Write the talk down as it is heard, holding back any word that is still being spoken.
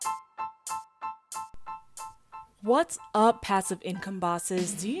What's up, passive income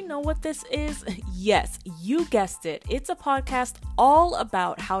bosses? Do you know what this is? Yes, you guessed it. It's a podcast all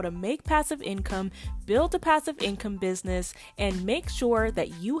about how to make passive income, build a passive income business, and make sure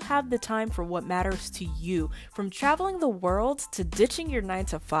that you have the time for what matters to you. From traveling the world to ditching your 9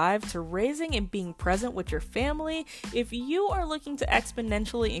 to 5 to raising and being present with your family, if you are looking to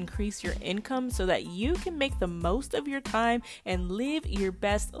exponentially increase your income so that you can make the most of your time and live your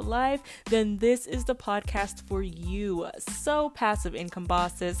best life, then this is the podcast for you. So, passive income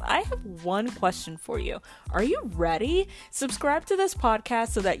bosses, I have one question for you. Are you ready? Subscribe to this podcast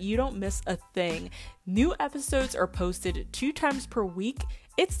so that you don't miss a thing. New episodes are posted 2 times per week.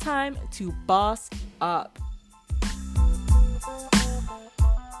 It's time to boss up.